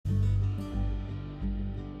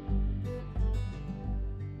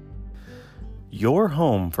Your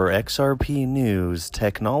home for XRP news,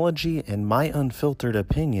 technology, and my unfiltered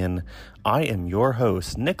opinion. I am your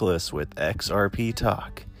host, Nicholas, with XRP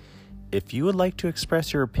Talk. If you would like to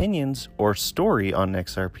express your opinions or story on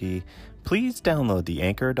XRP, please download the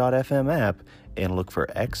Anchor.fm app and look for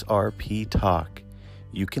XRP Talk.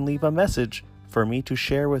 You can leave a message for me to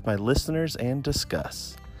share with my listeners and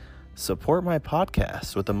discuss. Support my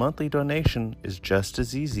podcast with a monthly donation is just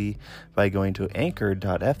as easy by going to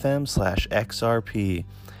anchor.fm/XRP.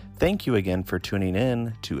 Thank you again for tuning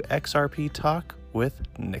in to XRP Talk with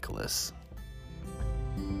Nicholas.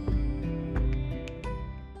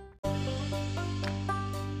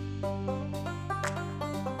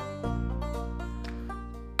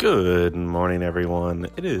 Good morning, everyone.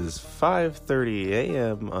 It is 5:30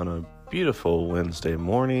 a.m. on a beautiful Wednesday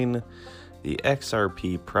morning. The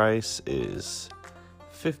XRP price is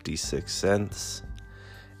 56 cents.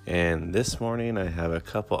 And this morning I have a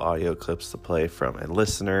couple audio clips to play from a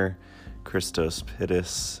listener, Christos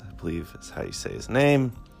Pittis, I believe is how you say his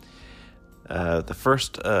name. The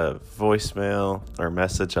first voicemail or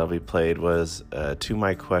message I'll be played was to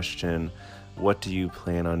my question, what do you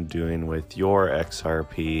plan on doing with your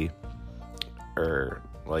XRP, or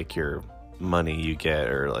like your money you get,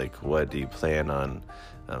 or like what do you plan on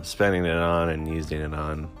spending it on and using it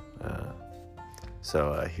on?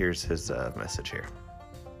 So here's his message here.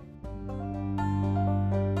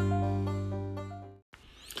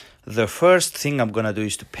 The first thing I'm going to do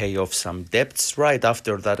is to pay off some debts. Right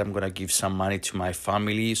after that, I'm going to give some money to my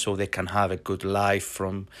family so they can have a good life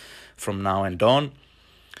from now and on.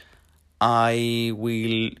 I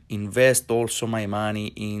will invest also my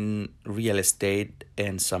money in real estate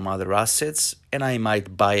and some other assets, and I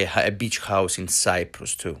might buy a beach house in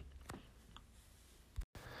Cyprus too.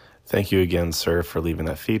 Thank you again, sir, for leaving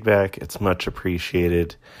that feedback. It's much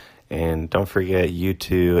appreciated. And don't forget, you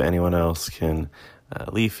too, anyone else can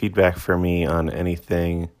leave feedback for me on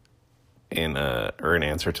anything or an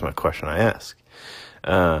answer to my question I ask.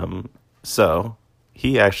 So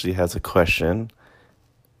he actually has a question,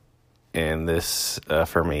 and this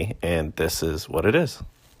for me, and this is what it is.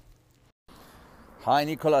 Hi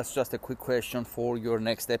Nicholas, just a quick question for your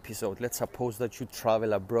next episode. Let's suppose that you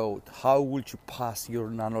travel abroad. How would you pass your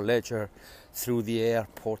nano ledger through the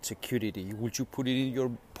airport security? Would you put it in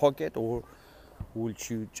your pocket, or would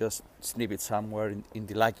you just snip it somewhere in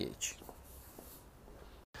the luggage?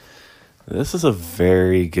 This is a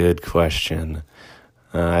very good question.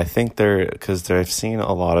 I think because I've seen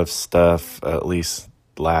a lot of stuff, at least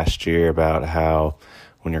last year, about how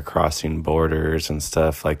when you're crossing borders and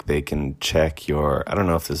stuff, like they can check I don't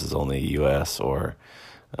know if this is only US or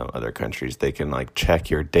other countries, they can like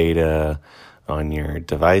check your data on your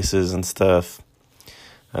devices and stuff.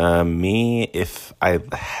 If I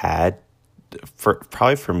had,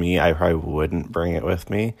 for me, I probably wouldn't bring it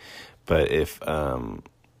with me, but if, I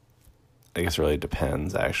guess it really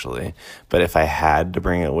depends actually, but if I had to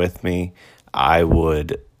bring it with me, I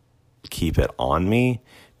would keep it on me,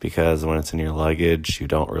 because when it's in your luggage, you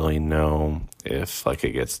don't really know if like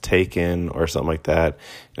it gets taken or something like that.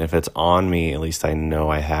 And if it's on me, at least I know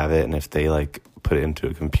I have it. And if they like put it into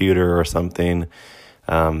a computer or something,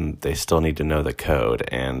 they still need to know the code.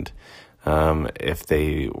 And if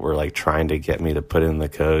they were like trying to get me to put in the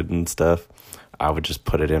code and stuff, I would just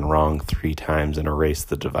put it in wrong 3 times and erase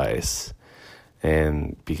the device.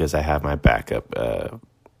 And because I have my backup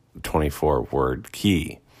 24-word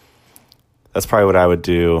key. That's probably what I would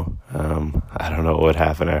do. I don't know what would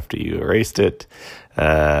happen after you erased it.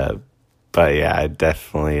 But yeah, I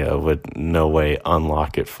definitely would no way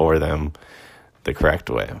unlock it for them the correct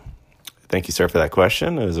way. Thank you, sir, for that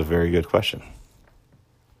question. It was a very good question.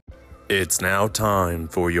 It's now time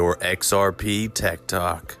for your XRP Tech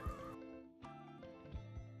Talk.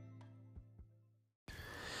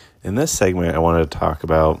 In this segment, I wanted to talk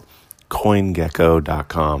about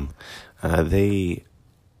CoinGecko.com. They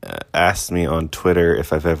asked me on Twitter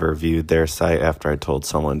if I've ever viewed their site after I told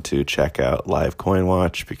someone to check out Live Coin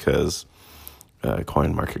Watch, because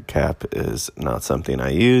CoinMarketCap is not something I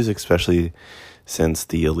use, especially since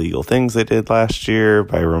the illegal things they did last year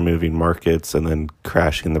by removing markets and then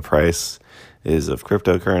crashing the price of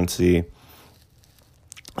cryptocurrency.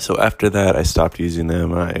 So after that, I stopped using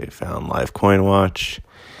them. I found Live Coin Watch,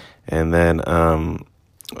 and then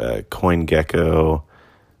CoinGecko.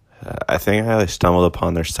 I think I stumbled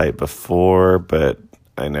upon their site before, but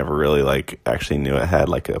I never really actually knew it had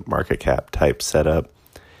like a market cap type setup.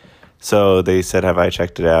 So they said, have I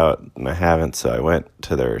checked it out? And I haven't. So I went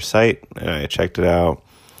to their site and I checked it out.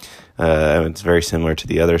 It's very similar to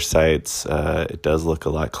the other sites. It does look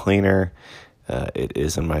a lot cleaner. It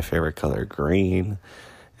is in my favorite color, green.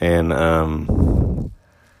 And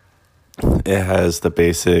it has the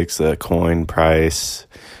basics, coin price,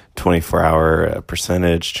 24-hour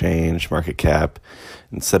percentage change, market cap.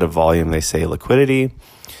 Instead of volume, they say liquidity.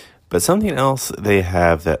 But something else they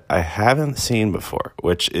have that I haven't seen before,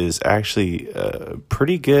 which is actually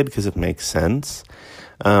pretty good because it makes sense.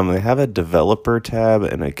 They have a developer tab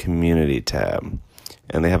and a community tab,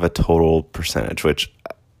 and they have a total percentage, which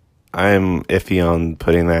I'm iffy on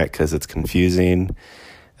putting that because it's confusing,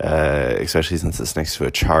 especially since it's next to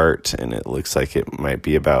a chart and it looks like it might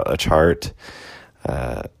be about a chart.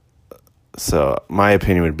 So my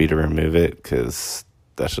opinion would be to remove it because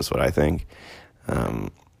that's just what I think.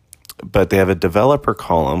 But they have a developer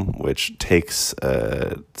column, which takes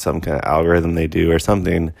some kind of algorithm they do or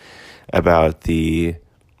something about the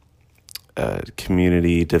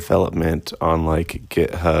community development on like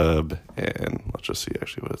GitHub. And let's just see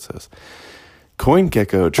actually what it says.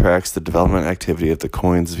 CoinGecko tracks the development activity of the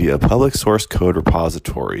coins via public source code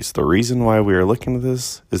repositories. The reason why we are looking at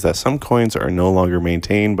this is that some coins are no longer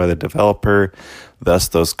maintained by the developer. Thus,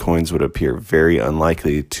 those coins would appear very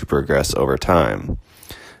unlikely to progress over time.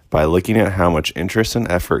 By looking at how much interest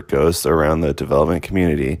and effort goes around the development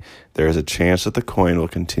community, there is a chance that the coin will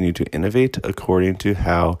continue to innovate according to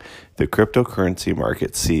how the cryptocurrency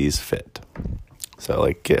market sees fit. So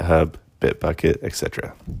like GitHub, Bitbucket,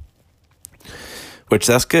 etc. Which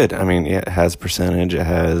that's good. I mean, yeah, it has percentage. It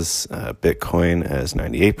has Bitcoin as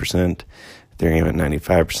 98%, Ethereum at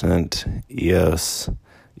 95%, EOS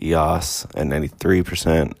at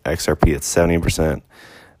 93%, XRP at 70%.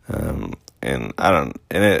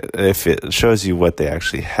 If it shows you what they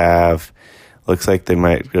actually have, looks like they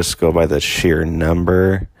might just go by the sheer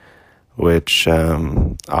number, which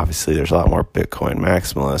obviously there's a lot more Bitcoin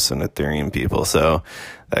maximalists and Ethereum people, so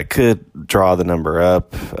that could draw the number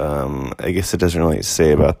up. I guess it doesn't really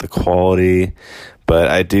say about the quality, but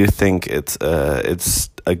I do think it's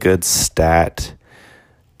a good stat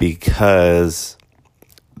because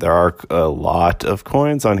there are a lot of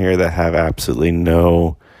coins on here that have absolutely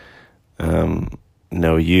no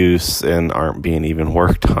use and aren't being even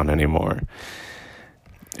worked on anymore.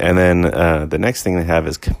 And then the next thing they have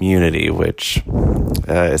is community, which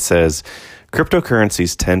it says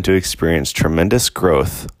cryptocurrencies tend to experience tremendous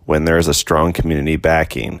growth when there is a strong community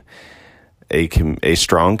backing. A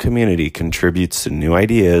strong community contributes to new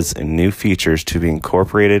ideas and new features to be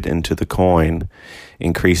incorporated into the coin,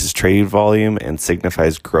 increases trade volume, and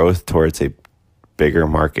signifies growth towards a bigger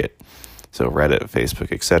market. So Reddit,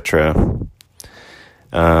 Facebook, etc.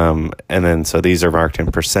 And then so these are marked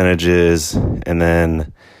in percentages, and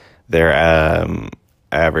then they're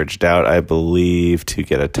averaged out, I believe, to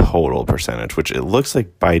get a total percentage, which it looks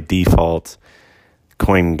like by default,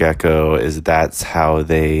 CoinGecko that's how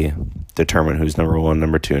they determine who's number one,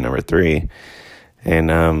 number two, number three.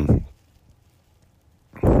 And I'm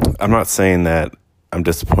not saying that I'm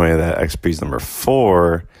disappointed that XRP's number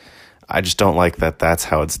 4. I just don't like that that's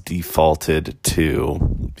how it's defaulted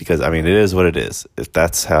to, because, I mean, it is what it is. If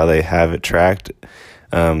that's how they have it tracked,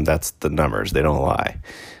 that's the numbers. They don't lie.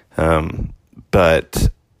 But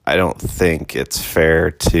I don't think it's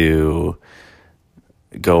fair to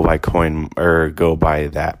go by coin or go by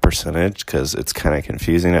that percentage, because it's kind of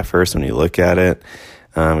confusing at first when you look at it,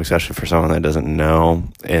 especially for someone that doesn't know.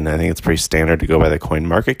 And I think it's pretty standard to go by the coin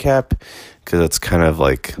market cap, because it's kind of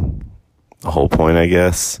like the whole point, I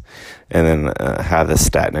guess. And then have the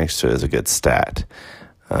stat next to it is a good stat.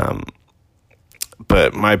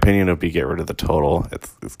 But my opinion would be get rid of the total.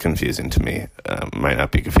 It's confusing to me. Might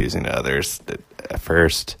not be confusing to others at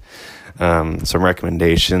first. Some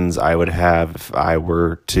recommendations I would have if I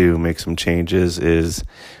were to make some changes is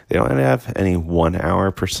they don't have any 1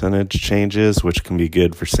 hour percentage changes, which can be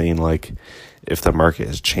good for seeing like if the market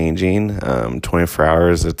is changing. 24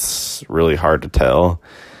 hours, it's really hard to tell.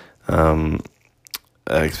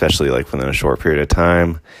 Especially like within a short period of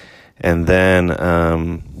time. And then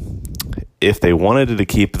if they wanted to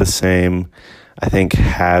keep the same, I think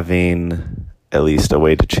having at least a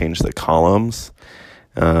way to change the columns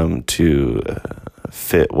to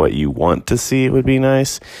fit what you want to see would be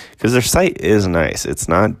nice, because their site is nice. It's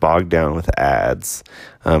not bogged down with ads.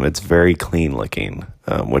 It's very clean looking,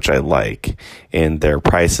 which I like, and their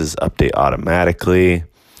prices update automatically.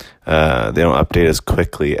 They don't update as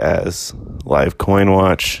quickly as Live Coin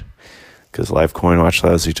Watch, because Live Coin Watch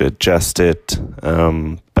allows you to adjust it.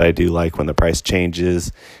 But I do like when the price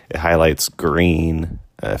changes, it highlights green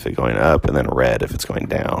if it's going up, and then red if it's going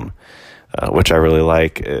down, which I really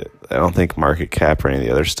like. I don't think market cap or any of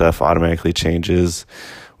the other stuff automatically changes,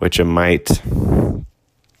 which it might. That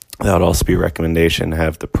would also be a recommendation.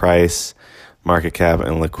 Have the price, market cap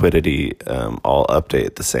and liquidity all update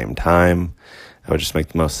at the same time. That would just make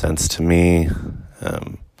the most sense to me.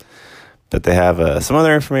 But they have some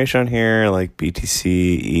other information on here, like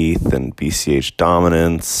BTC, ETH, and BCH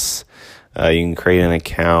dominance. You can create an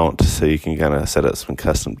account so you can kind of set up some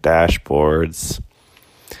custom dashboards.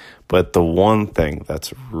 But the one thing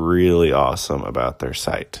that's really awesome about their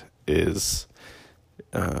site is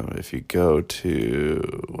if you go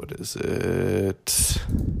to, what is it?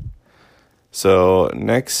 So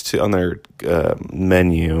next to, on their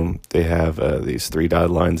menu, they have these three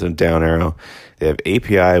dotted lines and down arrow. They have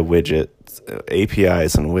APIs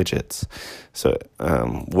and widgets. So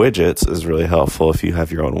widgets is really helpful. If you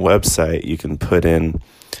have your own website, you can put in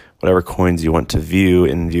whatever coins you want to view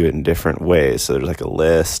and view it in different ways. So there's like a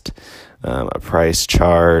list, a price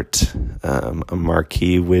chart, a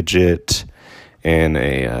marquee widget, and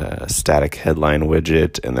a static headline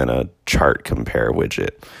widget, and then a chart compare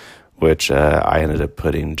widget, which I ended up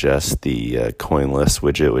putting just the coin list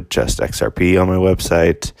widget with just XRP on my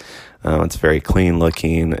website. It's very clean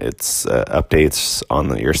looking. It's updates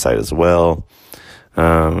on your site as well.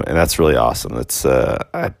 And that's really awesome. It's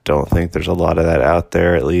I don't think there's a lot of that out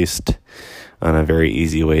there, at least on a very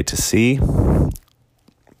easy way to see. And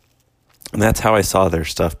that's how I saw their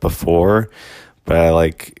stuff before, but I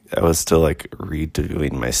was still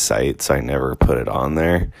redoing my site, so I never put it on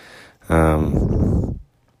there.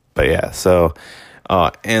 But yeah, so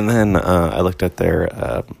and then I looked at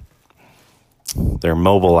their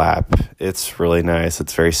mobile app. It's really nice.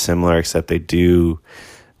 It's very similar, except they do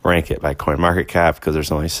rank it by CoinMarketCap because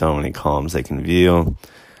there's only so many columns they can view.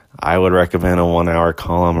 I would recommend a 1 hour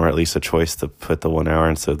column, or at least a choice to put the 1 hour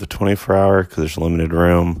instead of the 24 hour because there's limited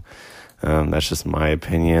room. That's just my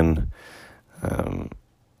opinion.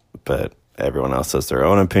 But everyone else has their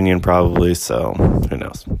own opinion probably, so who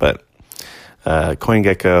knows. But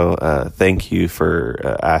CoinGecko, thank you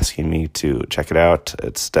for asking me to check it out.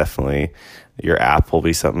 It's definitely, your app will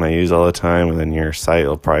be something I use all the time, and then your site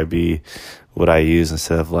will probably be what I use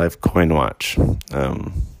instead of Live CoinWatch.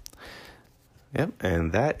 Yep,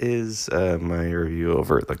 and that is my review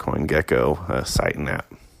over at the CoinGecko site and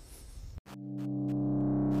app.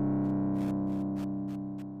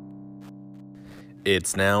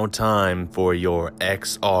 It's now time for your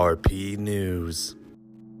XRP news.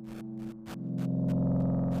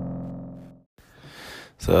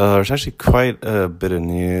 So there's actually quite a bit of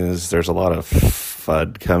news. There's a lot of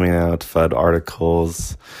FUD coming out, FUD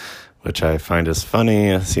articles, which I find is funny.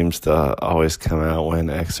 It seems to always come out when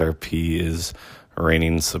XRP is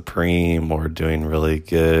reigning supreme or doing really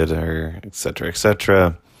good, or et cetera, et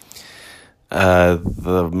cetera.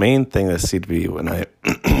 The main thing that seemed to be when I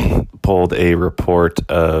pulled a report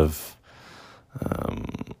of,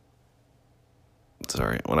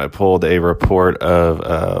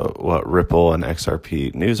 what Ripple and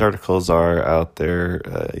XRP news articles are out there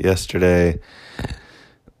yesterday,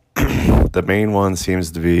 the main one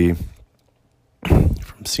seems to be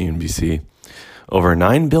from CNBC. Over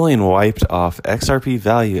 9 billion wiped off XRP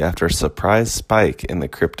value after a surprise spike in the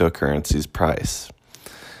cryptocurrency's price.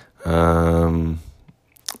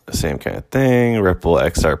 Same kind of thing. Ripple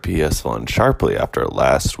XRP has fallen sharply after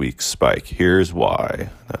last week's spike. Here's why.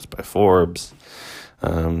 That's by Forbes.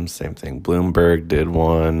 Same thing. Bloomberg did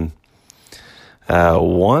one.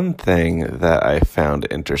 One thing that I found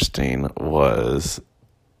interesting was,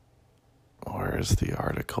 where's the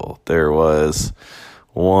article? There was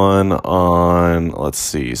one on, let's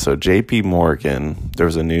see. So JP Morgan, there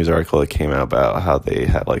was a news article that came out about how they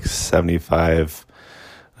had 75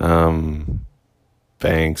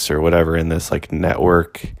 banks or whatever in this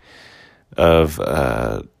network of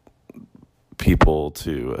people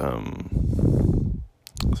to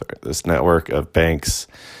this network of banks,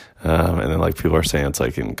 and then people are saying it's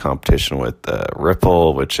in competition with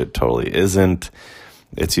Ripple, which it totally isn't.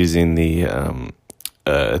 It's using the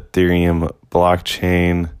Ethereum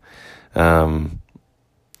blockchain, and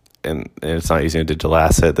it's not using a digital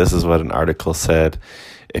asset. This is what an article said.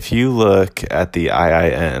 If you look at the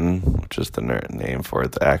IIN, which is the name for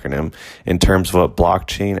it, the acronym, in terms of what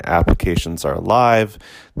blockchain applications are live,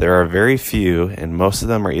 there are very few, and most of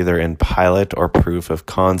them are either in pilot or proof of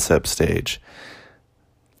concept stage.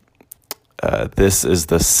 This is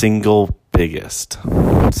the single biggest.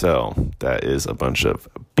 So that is a bunch of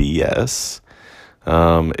BS.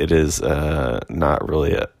 It is not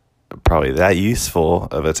really probably that useful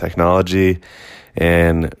of a technology,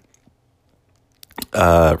 and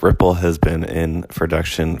Ripple has been in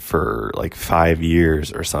production for 5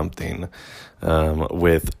 years or something,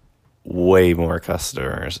 with way more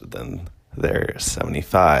customers than their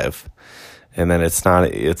 75. And then it's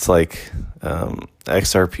like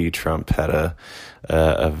XRP Trump had a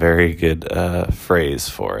very good phrase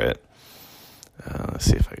for it. Let's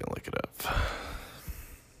see if I can look it up.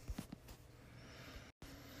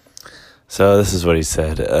 So this is what he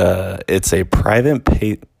said. It's a private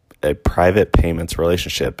payments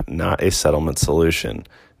relationship, not a settlement solution.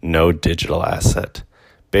 No digital asset.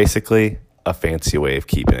 Basically, a fancy way of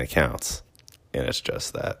keeping accounts. And it's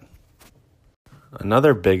just that.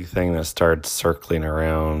 Another big thing that started circling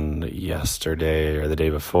around yesterday or the day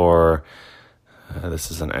before, this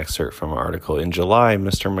is an excerpt from an article. In July,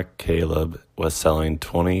 Mr. McCaleb was selling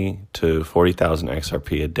 20 to 40,000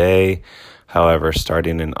 XRP a day. However,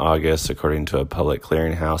 starting in August, according to a public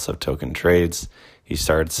clearinghouse of token trades, he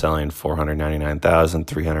started selling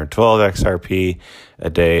 499,312 XRP a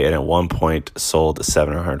day, and at one point sold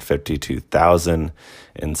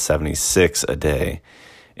 752,076 a day.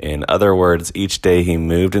 In other words, each day he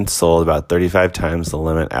moved and sold about 35 times the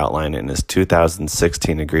limit outlined in his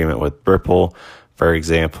 2016 agreement with Ripple. For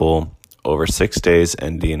example, over 6 days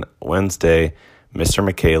ending Wednesday, Mr.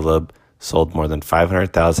 McCaleb sold more than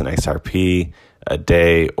 500,000 XRP a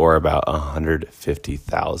day, or about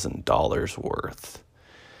 $150,000 worth.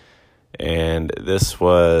 And this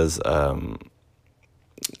was,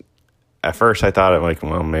 at first I thought,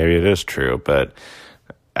 well, maybe it is true, but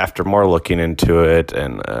after more looking into it,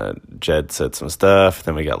 and Jed said some stuff,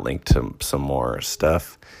 then we got linked to some more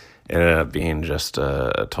stuff. It ended up being just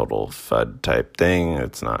a total FUD type thing.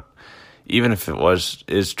 It's not, even if it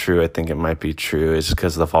is true, I think it might be true. It's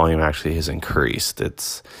because the volume actually has increased.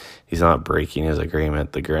 He's not breaking his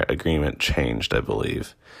agreement. The agreement changed, I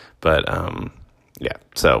believe. But yeah,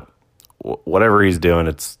 so whatever he's doing,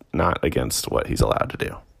 it's not against what he's allowed to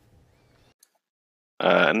do.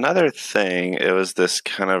 Another thing, it was this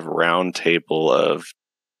kind of round table of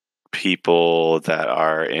people that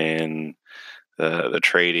are in the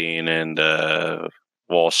trading and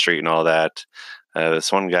Wall Street and all that. This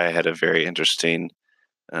one guy had a very interesting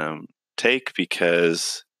take,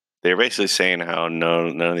 because they're basically saying how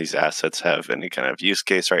none of these assets have any kind of use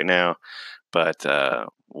case right now, but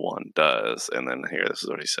one does. And then here, this is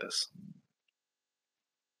what he says.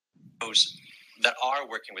 Those that are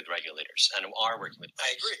working with regulators and are working with banks.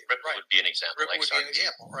 I agree. Ripple would be an example. Ripple would be an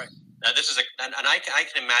example, right? Now, this is and I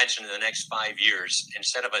can imagine in the next 5 years,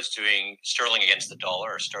 instead of us doing sterling against the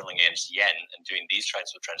dollar or sterling against yen and doing these types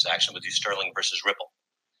of transactions, we'll do sterling versus Ripple.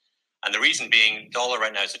 And the reason being, dollar right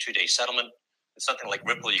now is a 2-day settlement. It's something like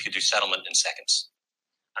Ripple, you could do settlement in seconds.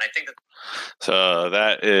 And I think that. So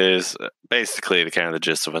that is basically the kind of the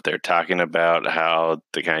gist of what they're talking about, how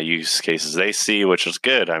the kind of use cases they see, which is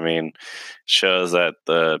good. I mean, shows that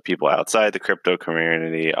the people outside the crypto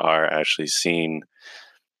community are actually seeing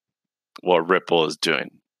what Ripple is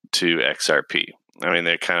doing to XRP. I mean,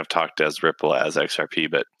 they kind of talked as Ripple as XRP,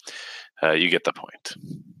 but you get the point.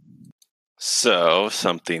 So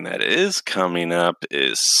something that is coming up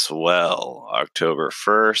is Swell, October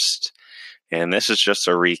 1st. And this is just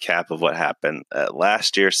a recap of what happened at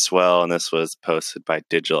last year's Swell, and this was posted by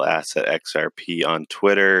Digital Asset XRP on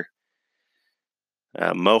Twitter.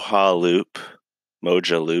 Moja Loop,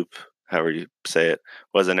 however you say it,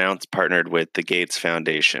 was announced partnered with the Gates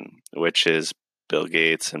Foundation, which is Bill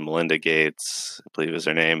Gates and Melinda Gates, I believe is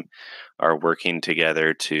their name, are working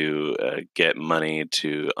together to get money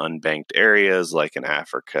to unbanked areas like in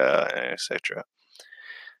Africa, etc.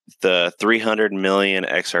 The 300 million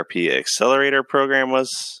XRP accelerator program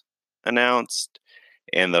was announced,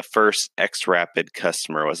 and the first XRapid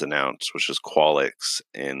customer was announced, which is Qualix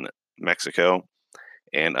in Mexico,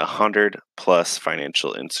 and 100 plus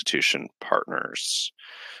financial institution partners,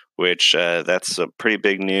 which that's a pretty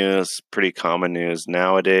big news, pretty common news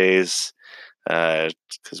nowadays,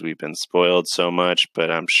 because we've been spoiled so much,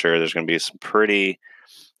 but I'm sure there's going to be some pretty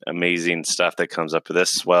amazing stuff that comes up with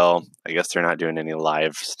this Swell. I guess they're not doing any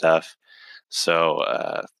live stuff, so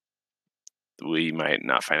we might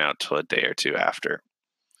not find out till a day or two after,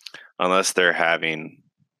 unless they're having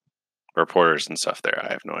reporters and stuff there.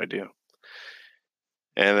 I have no idea.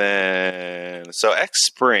 And then, so X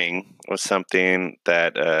Spring was something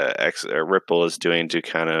that Ripple is doing to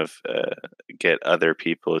kind of get other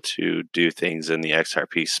people to do things in the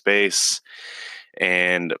XRP space,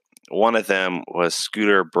 and one of them was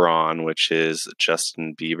Scooter Braun, which is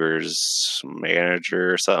Justin Bieber's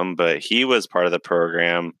manager or something, but he was part of the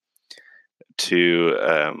program to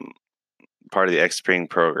part of the X Spring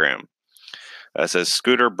program. It says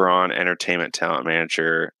Scooter Braun, entertainment talent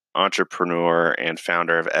manager, entrepreneur, and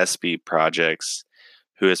founder of SB Projects,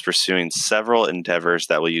 who is pursuing several endeavors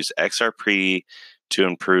that will use XRP to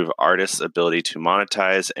improve artists' ability to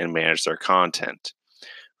monetize and manage their content.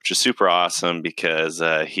 which is super awesome because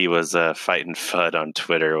he was fighting FUD on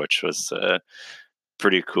Twitter, which was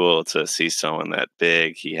pretty cool to see someone that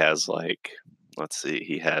big. He has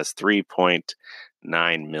he has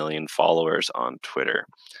 3.9 million followers on Twitter.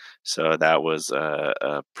 So that was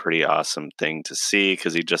a pretty awesome thing to see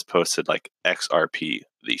because he just posted like XRP,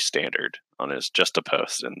 the standard, on his just a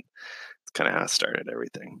post, and it's kind of how it started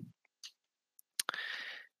everything.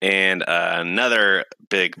 And another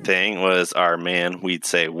big thing was our man, we'd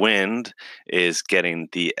say Wind, is getting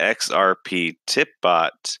the XRP tip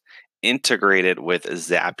bot integrated with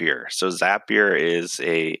Zapier. So Zapier is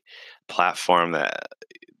a platform that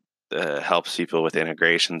helps people with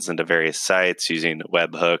integrations into various sites using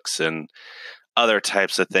webhooks and other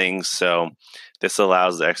types of things. So this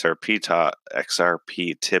allows the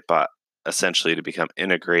XRP tip bot essentially to become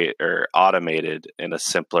integrated or automated in a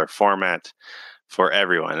simpler format for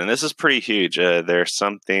everyone. And this is pretty huge. There's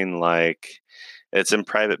something like, it's in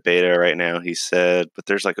private beta right now, he said, but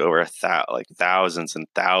there's like over thousands and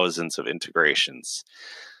thousands of integrations.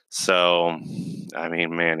 So, I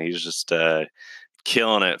mean, man, he's just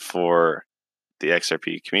killing it for the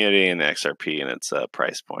XRP community and the XRP and its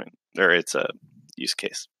price point, or its use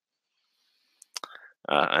case.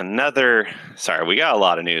 Sorry, we got a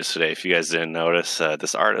lot of news today. If you guys didn't notice,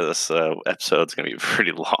 this episode is going to be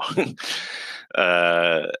pretty long.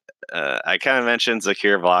 I kind of mentioned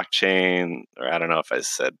Secure Blockchain, or I don't know if I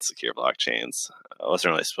said Secure Blockchains. I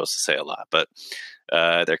wasn't really supposed to say a lot, but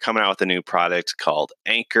they're coming out with a new product called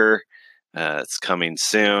Anchor. It's coming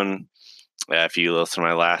soon. If you listen to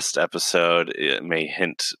my last episode, it may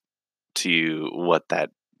hint to you what the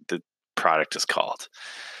product is called.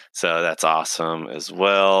 So that's awesome as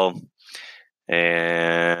well.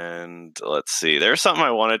 And let's see, there's something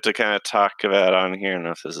I wanted to kind of talk about on here. I don't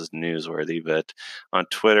know if this is newsworthy, but on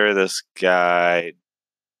Twitter, this guy,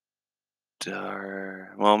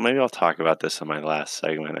 well, maybe I'll talk about this in my last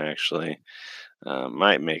segment, actually.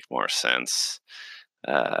 Might make more sense.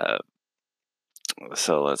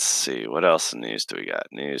 So let's see, what else in news do we got?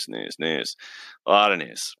 News. A lot of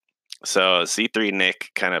news. So C3 Nick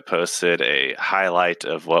kind of posted a highlight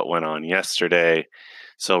of what went on yesterday.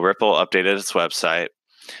 So Ripple updated its website.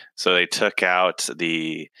 So they took out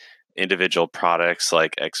the individual products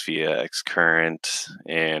like XVIA, XCurrent,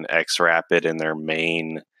 and XRapid in their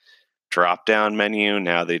main drop-down menu.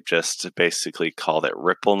 Now they've just basically called it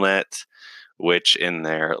RippleNet, which in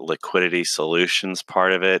their liquidity solutions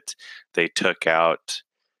part of it, they took out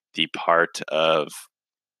the part of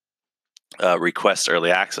request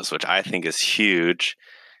early access, which I think is huge.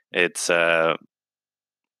 It's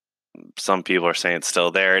some people are saying it's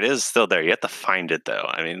still there. It is still there. You have to find it, though.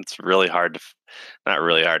 I mean, it's really hard to, not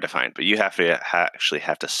really hard to find, but you have to actually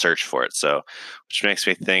have to search for it. So, which makes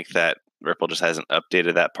me think that Ripple just hasn't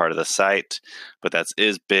updated that part of the site, but that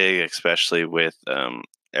is big, especially with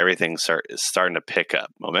everything is starting to pick up.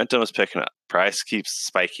 Momentum is picking up. Price keeps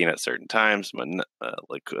spiking at certain times,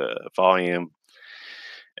 volume.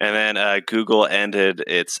 And then Google ended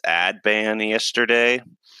its ad ban yesterday,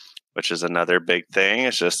 which is another big thing.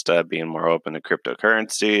 It's just being more open to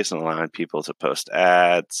cryptocurrencies and allowing people to post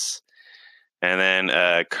ads. And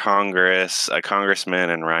then Congressman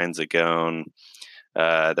and Ryan Zagone,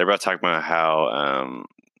 they're both talking about how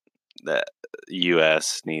the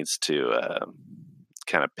U.S. needs to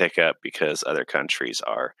kind of pick up because other countries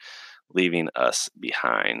are leaving us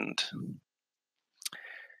behind.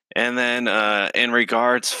 And then in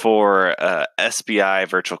regards for SBI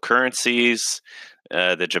virtual currencies,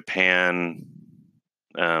 the Japan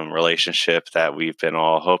relationship that we've been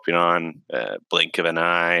all hoping on, blink of an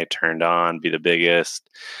eye, turned on, be the biggest,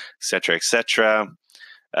 etc., etc.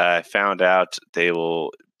 I found out they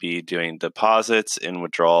will be doing deposits and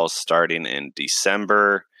withdrawals starting in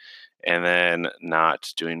December, and then not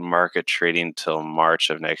doing market trading till March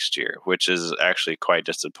of next year, which is actually quite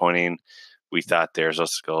disappointing. We thought they were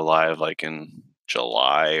supposed to go live like in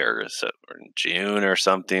July or in June or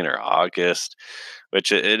something, or August,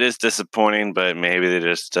 which it is disappointing, but maybe they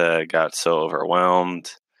just got so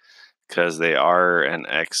overwhelmed because they are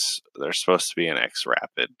they're supposed to be an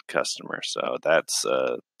XRapid customer. So that's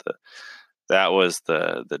that was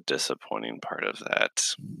the disappointing part of that.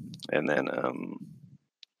 And then let's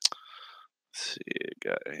see,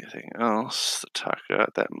 got anything else to talk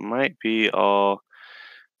about? That might be all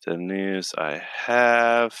the news I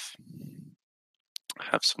have. I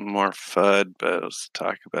have some more FUD, but let's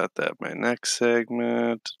talk about that in my next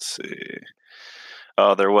segment. Let's see.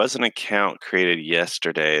 Oh, there was an account created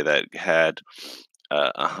yesterday that had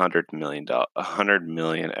 100 million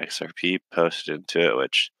XRP posted into it,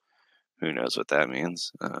 which who knows what that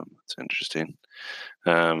means. It's interesting.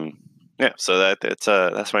 And yeah, so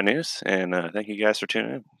that's my news, and thank you guys for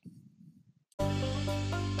tuning in.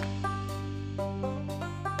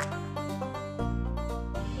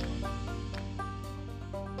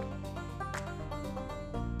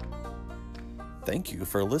 Thank you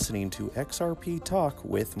for listening to XRP Talk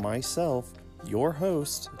with myself, your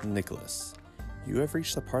host, Nicholas. You have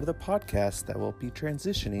reached the part of the podcast that will be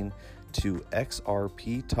transitioning to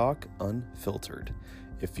XRP Talk Unfiltered.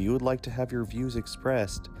 If you would like to have your views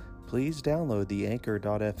expressed, please download the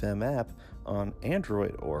Anchor.fm app on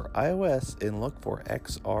Android or iOS and look for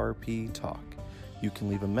XRP Talk. You can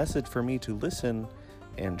leave a message for me to listen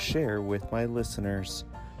and share with my listeners.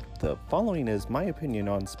 The following is my opinion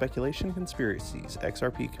on speculation, conspiracies,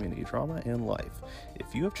 XRP community drama, and life.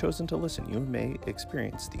 If you have chosen to listen, you may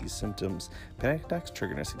experience these symptoms: panic attacks,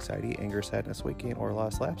 triggerness, anxiety, anger, sadness, weight gain, or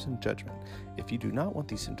loss, lapse in judgment. If you do not want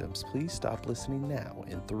these symptoms, please stop listening now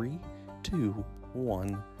in 3, 2,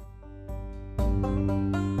 1.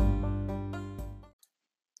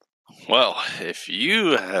 Well, if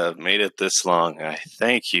you have made it this long, I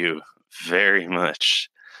thank you very much.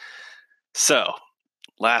 So,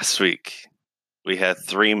 last week, we had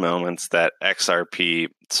 3 moments that XRP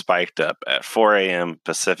spiked up at 4 a.m.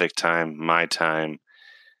 Pacific time, my time.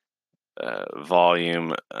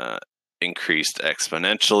 Volume increased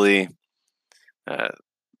exponentially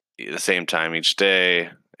the same time each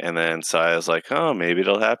day. And then so I was like, oh, maybe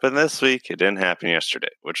it'll happen this week. It didn't happen yesterday,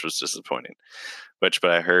 which was disappointing. But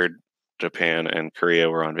I heard Japan and Korea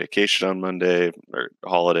were on vacation on Monday, or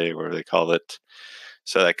holiday, whatever they call it.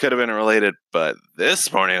 So that could have been related, but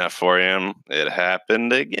this morning at 4 a.m., it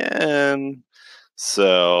happened again.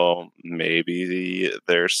 So maybe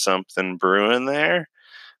there's something brewing there.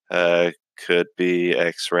 Could be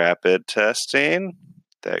XRapid testing.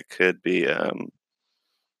 That could be a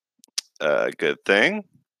good thing.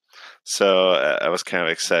 So that was kind of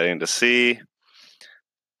exciting to see.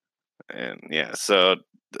 And yeah, so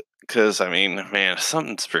because I mean, man,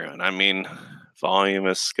 something's brewing. I mean, volume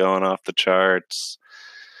is going off the charts.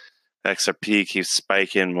 XRP keeps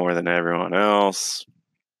spiking more than everyone else.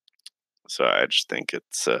 So I just think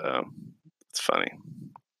it's funny.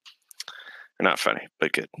 Or not funny,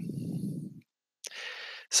 but good.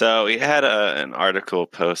 So we had an article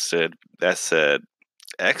posted that said,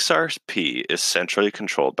 XRP is centrally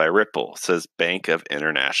controlled by Ripple, says Bank of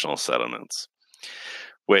International Settlements.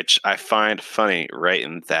 Which I find funny right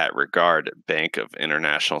in that regard, Bank of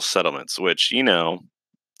International Settlements, which, you know,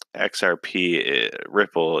 XRP,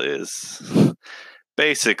 Ripple is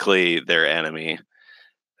basically their enemy.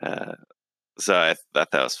 So I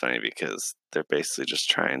thought that was funny because they're basically just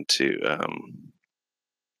trying to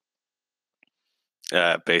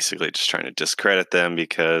discredit them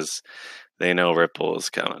because they know Ripple is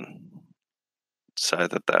coming. So I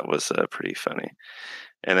thought that was pretty funny.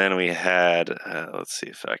 And then we had, let's see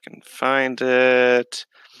if I can find it.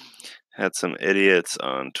 Had some idiots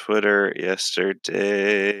on Twitter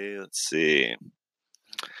yesterday. Let's see.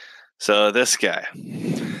 So this guy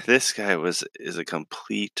is a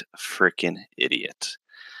complete freaking idiot.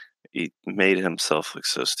 He made himself look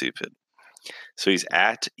so stupid. So he's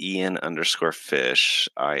at Ian_Fish,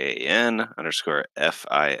 IAN_FISCH.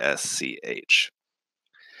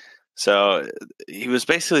 So he was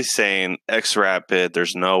basically saying XRapid,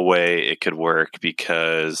 there's no way it could work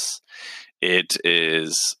because it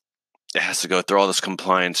has to go through all this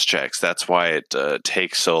compliance checks. That's why it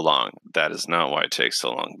takes so long. That is not why it takes so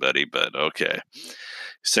long, buddy, but okay.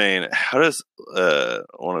 Saying, how does,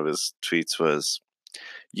 one of his tweets was,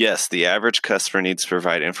 yes, the average customer needs to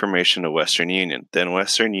provide information to Western Union. Then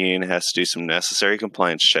Western Union has to do some necessary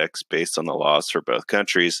compliance checks based on the laws for both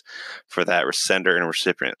countries for that sender and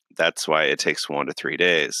recipient. That's why it takes 1 to 3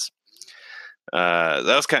 days. That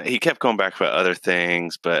was he kept going back about other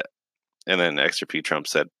things, and then XRP Trump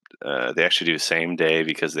said they actually do the same day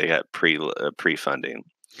because they got pre-funding.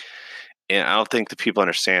 And I don't think the people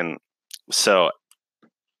understand. So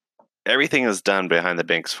everything is done behind the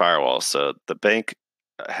bank's firewall. So the bank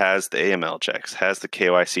has the AML checks, has the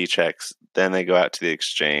KYC checks, then they go out to the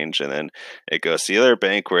exchange, and then it goes to the other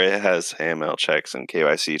bank where it has AML checks and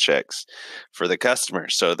KYC checks for the customer.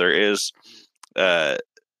 So there is, that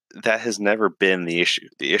has never been the issue.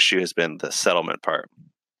 The issue has been the settlement part.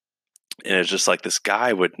 And it's just like this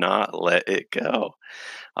guy would not let it go.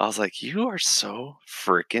 I was like, you are so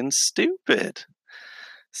freaking stupid.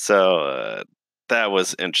 So that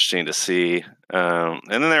was interesting to see. And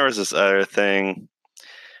then there was this other thing.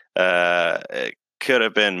 It could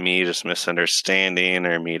have been me just misunderstanding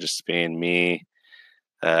or me just being me.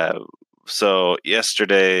 So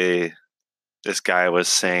yesterday, this guy was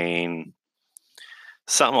saying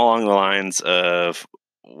something along the lines of,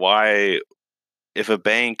 why, if a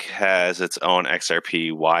bank has its own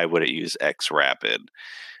XRP, why would it use XRapid?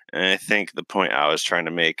 And I think the point I was trying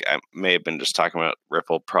to make, I may have been just talking about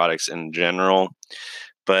Ripple products in general,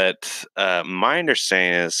 but my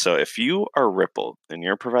understanding is, so if you are Ripple and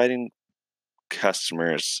you're providing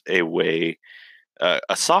customers a way,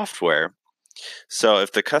 a software, so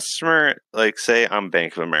if the customer, like say I'm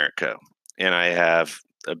Bank of America and I have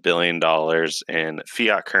 $1 billion in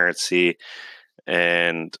fiat currency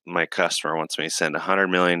and my customer wants me to send $100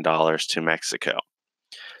 million to Mexico.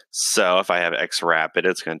 So if I have XRapid,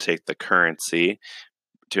 it's going to take the currency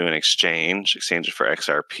to an exchange it for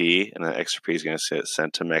XRP, and then XRP is going to get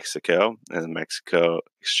sent to Mexico, and the Mexico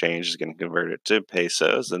exchange is going to convert it to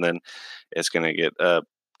pesos, and then it's going to get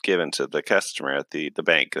given to the customer at the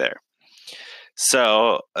bank there.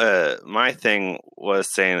 So my thing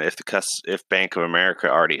was saying, if Bank of America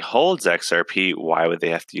already holds XRP, why would they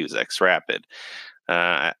have to use XRapid?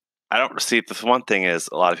 I don't see. The one thing is,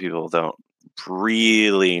 a lot of people don't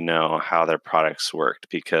really know how their products worked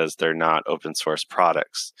because they're not open source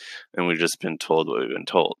products, and we've just been told what we've been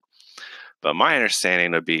told. But my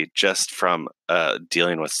understanding would be, just from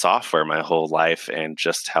dealing with software my whole life and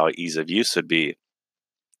just how ease of use would be,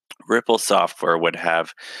 Ripple software would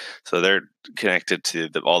have, so they're connected to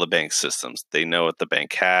all the bank systems. They know what the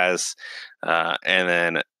bank has, and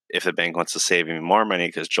then if the bank wants to save even more money,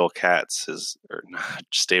 because Joel Katz or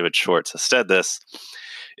just David Schwartz has said this,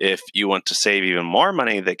 if you want to save even more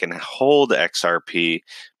money, they can hold XRP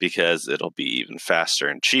because it'll be even faster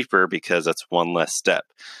and cheaper, because that's one less step.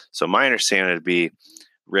 So my understanding would be,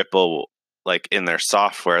 Ripple, like in their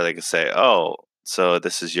software, they can say, oh, so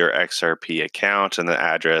this is your XRP account, and the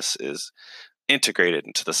address is integrated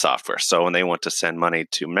into the software. So when they want to send money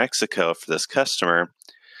to Mexico for this customer,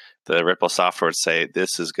 the Ripple software would say,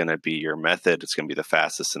 this is going to be your method. It's going to be the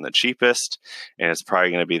fastest and the cheapest, and it's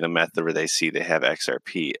probably going to be the method where they see they have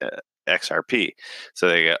XRP. So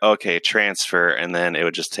they go, okay, transfer, and then it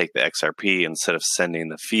would just take the XRP instead of sending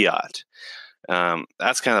the fiat.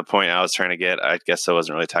 That's kind of the point I was trying to get. I guess I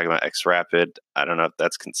wasn't really talking about XRapid. I don't know if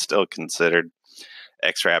that's still considered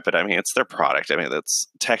XRapid. I mean, it's their product. I mean, that's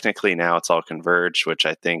technically, now it's all converged, which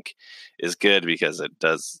I think is good, because it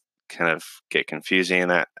does kind of get confusing in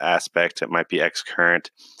that aspect. It might be XCurrent.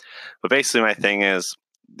 But basically my thing is,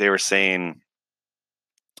 they were saying,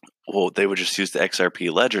 well, they would just use the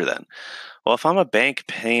XRP ledger then. Well, if I'm a bank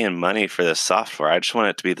paying money for this software, I just want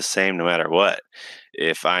it to be the same no matter what.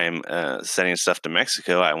 If I'm sending stuff to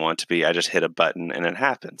Mexico, I just hit a button and it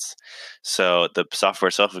happens. So the software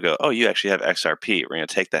itself will go, oh, you actually have XRP. We're going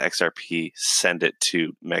to take the XRP, send it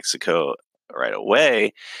to Mexico right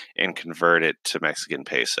away, and convert it to Mexican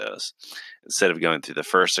pesos, instead of going through the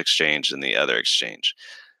first exchange and the other exchange.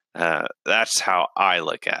 That's how I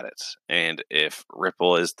look at it. And if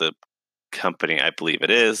Ripple is the company I believe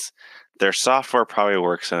it is, their software probably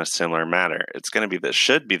works in a similar manner. It's going to be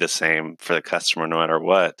should be the same for the customer no matter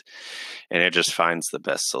what, and it just finds the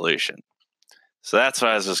best solution. So that's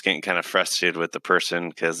why I was just getting kind of frustrated with the person,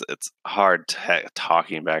 because it's hard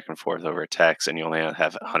talking back and forth over text, and you only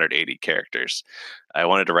have 180 characters. I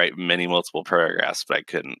wanted to write multiple paragraphs, but I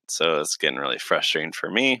couldn't. So it's getting really frustrating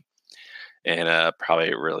for me, and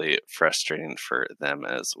probably really frustrating for them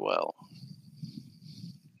as well.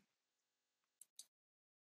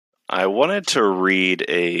 I wanted to read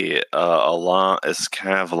a long. It's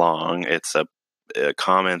kind of long. It's a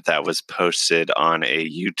comment that was posted on a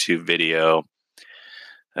YouTube video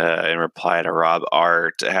in reply to Rob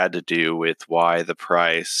Art. It had to do with why like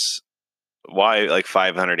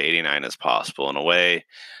 589 is possible in a way,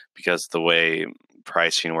 because the way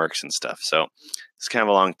pricing works and stuff. So it's kind of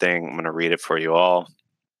a long thing. I'm going to read it for you all,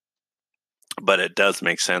 but it does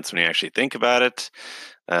make sense when you actually think about it,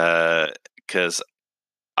 because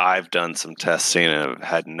I've done some testing and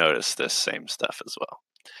had noticed this same stuff as well.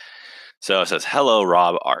 So it says, hello,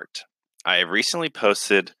 Rob Art. I have recently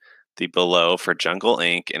posted the below for Jungle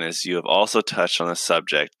Inc., and as you have also touched on the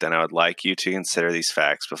subject, then I would like you to consider these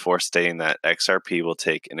facts before stating that XRP will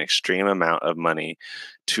take an extreme amount of money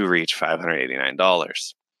to reach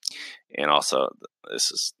 $589. And also, this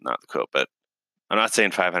is not the quote, but I'm not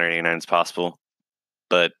saying 589 is possible,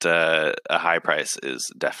 but a high price is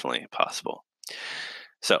definitely possible.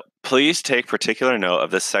 So please take particular note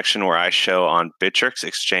of this section where I show on Bittrex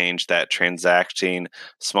Exchange that transacting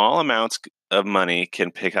small amounts of money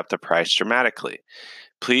can pick up the price dramatically.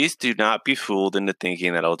 Please do not be fooled into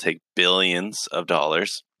thinking that it will take billions of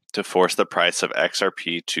dollars to force the price of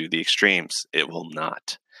XRP to the extremes. It will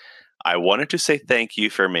not. I wanted to say thank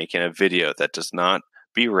you for making a video that does not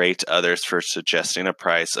berate others for suggesting a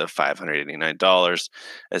price of $589,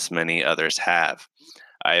 as many others have.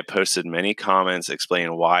 I have posted many comments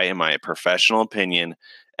explaining why, in my professional opinion,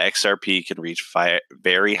 XRP can reach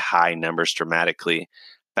very high numbers dramatically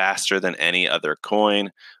faster than any other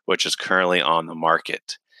coin which is currently on the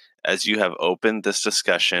market. As you have opened this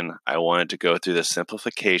discussion, I wanted to go through the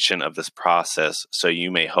simplification of this process so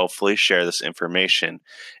you may hopefully share this information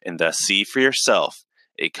and thus see for yourself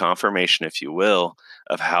a confirmation, if you will,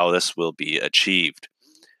 of how this will be achieved.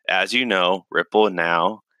 As you know, Ripple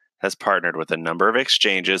now has partnered with a number of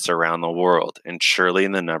exchanges around the world, and surely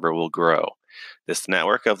the number will grow. This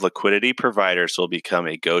network of liquidity providers will become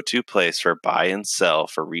a go-to place for buy and sell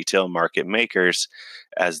for retail market makers,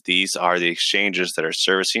 as these are the exchanges that are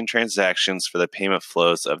servicing transactions for the payment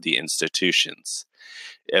flows of the institutions.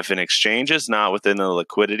 If an exchange is not within the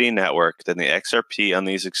liquidity network, then the XRP on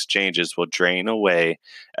these exchanges will drain away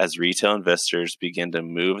as retail investors begin to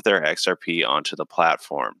move their XRP onto the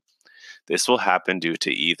platform. This will happen due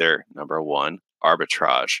to either, number one,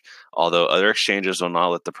 arbitrage, although other exchanges will not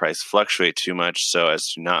let the price fluctuate too much so as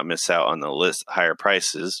to not miss out on the list higher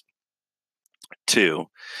prices. 2,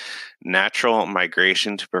 natural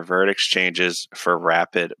migration to preferred exchanges for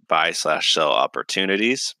rapid buy/sell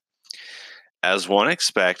opportunities. As one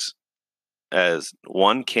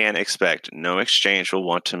can expect, no exchange will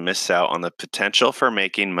want to miss out on the potential for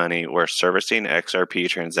making money where servicing XRP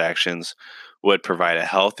transactions would provide a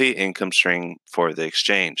healthy income stream for the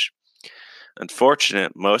exchange.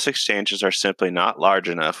 Unfortunately, most exchanges are simply not large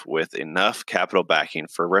enough with enough capital backing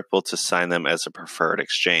for Ripple to sign them as a preferred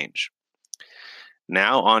exchange.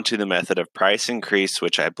 Now onto the method of price increase,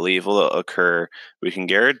 which I believe will occur. We can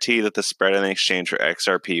guarantee that the spread on the exchange for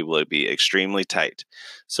XRP will be extremely tight,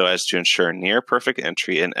 so as to ensure near perfect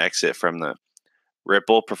entry and exit from the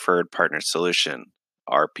Ripple Preferred Partner Solution,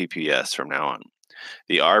 RPPS, from now on.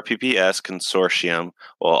 The RPPS consortium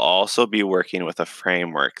will also be working with a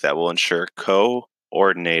framework that will ensure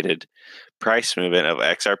coordinated price movement of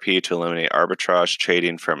XRP to eliminate arbitrage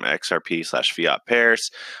trading from XRP/fiat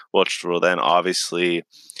pairs, which will then obviously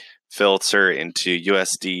filter into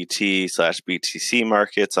USDT/BTC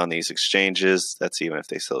markets on these exchanges. That's even if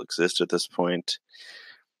they still exist at this point.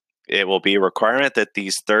 It will be a requirement that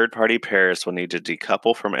these third-party pairs will need to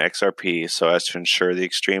decouple from XRP so as to ensure the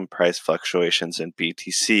extreme price fluctuations in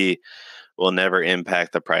BTC will never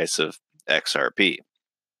impact the price of XRP.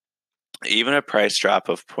 Even a price drop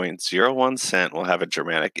of 0.01 cent will have a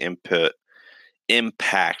dramatic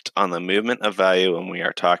impact on the movement of value when we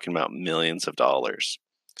are talking about millions of dollars.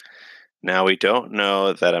 Now, we don't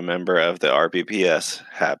know that a member of the RPPS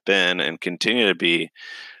have been and continue to be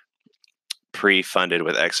pre-funded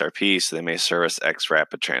with XRP, so they may service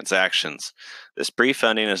XRapid transactions. This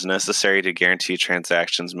pre-funding is necessary to guarantee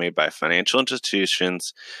transactions made by financial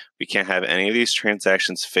institutions. We can't have any of these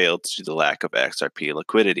transactions fail due to the lack of XRP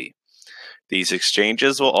liquidity. These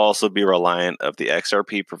exchanges will also be reliant of the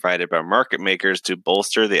XRP provided by market makers to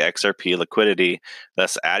bolster the XRP liquidity,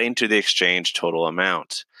 thus adding to the exchange total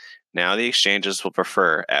amount. Now the exchanges will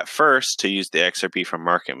prefer, at first, to use the XRP from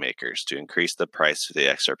market makers to increase the price of the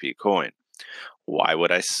XRP coin. Why do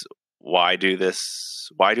I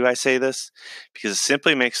say this? Because it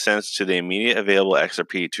simply makes sense to the immediate available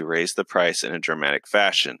XRP to raise the price in a dramatic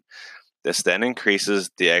fashion. This then increases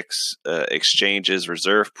the exchange's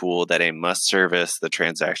reserve pool that it must service the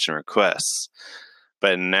transaction requests.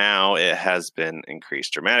 But now it has been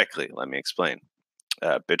increased dramatically. Let me explain.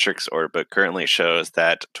 Bittrex order book currently shows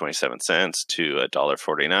that 27 cents to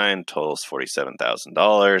 $1.49 totals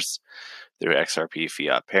 $47,000 through XRP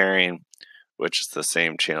fiat pairing, which is the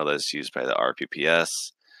same channel that is used by the RPPS.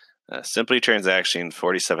 Simply transacting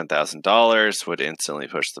 $47,000 would instantly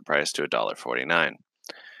push the price to $1.49.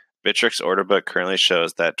 Bittrex order book currently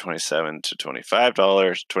shows that 27 to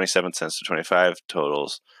 $25, 27 cents to 25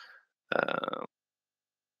 totals. I'm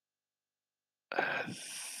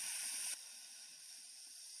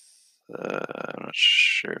not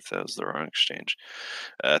sure if that was the wrong exchange.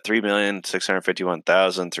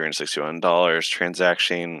 $3,651,361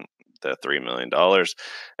 transaction. The $3 million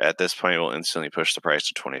at this point will instantly push the price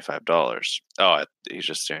to $25. Oh, he's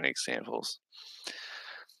just sharing examples.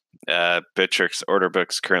 Bittrex order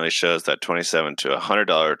books currently shows that $27 to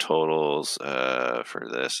 $100 totals for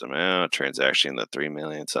this amount. Transaction the $3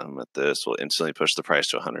 million something with this will instantly push the price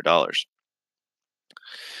to $100.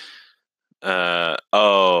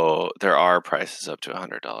 There are prices up to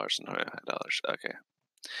 $100 and $25. Okay.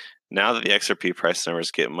 Now that the XRP price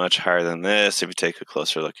numbers get much higher than this, if you take a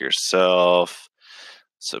closer look yourself,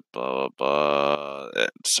 so blah, blah, blah.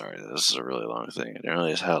 Sorry, this is a really long thing. I didn't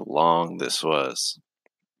realize how long this was.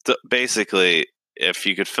 So basically, if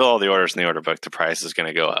you could fill all the orders in the order book, the price is going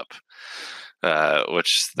to go up,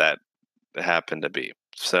 which that happened to be.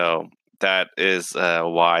 So that is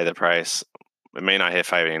why the price, it may not hit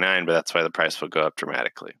 $5.89, but that's why the price will go up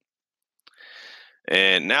dramatically.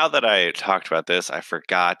 And now that I talked about this, I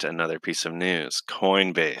forgot another piece of news.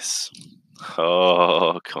 Coinbase.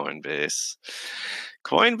 Oh, Coinbase.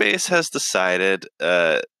 Coinbase has decided,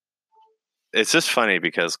 it's just funny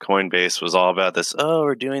because Coinbase was all about this,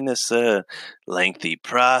 we're doing this lengthy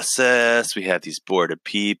process. We have these board of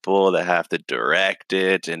people that have to direct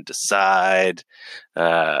it and decide.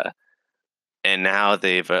 And now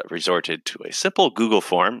they've resorted to a simple Google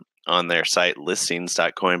form on their site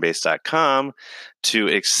listings.coinbase.com to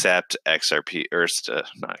accept XRP, or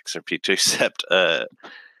not XRP, to accept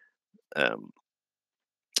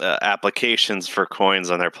applications for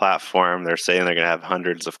coins on their platform. They're saying they're going to have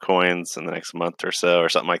hundreds of coins in the next month or so, or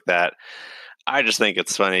something like that. I just think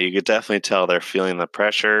it's funny. You could definitely tell they're feeling the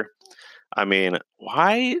pressure. I mean,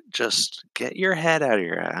 why just get your head out of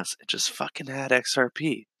your ass and just fucking add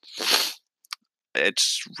XRP?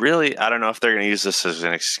 It's really, I don't know if they're going to use this as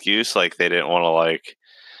an excuse, like they didn't want to like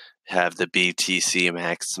have the BTC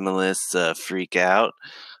maximalists freak out.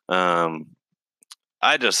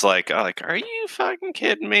 I just like, are you fucking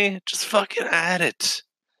kidding me? Just fucking add it.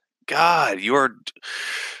 God,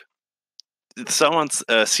 someone's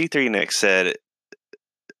C3 Nick said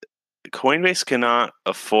Coinbase cannot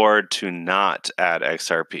afford to not add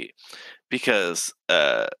XRP because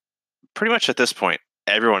pretty much at this point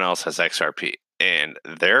everyone else has XRP and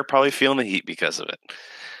they're probably feeling the heat because of it.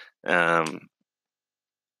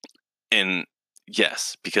 And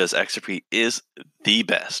yes, because XRP is the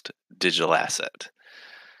best digital asset.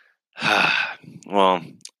 Well,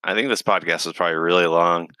 I think this podcast was probably really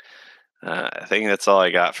long. I think that's all I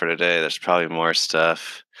got for today. There's probably more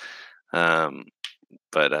stuff.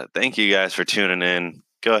 But thank you guys for tuning in.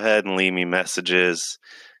 Go ahead and leave me messages.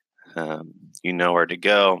 You know where to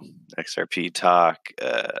go. XRP Talk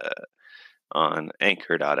on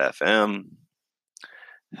anchor.fm.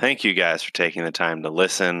 Thank you guys for taking the time to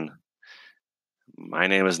listen. My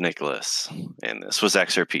name is Nicholas, and this was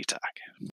XRP Talk.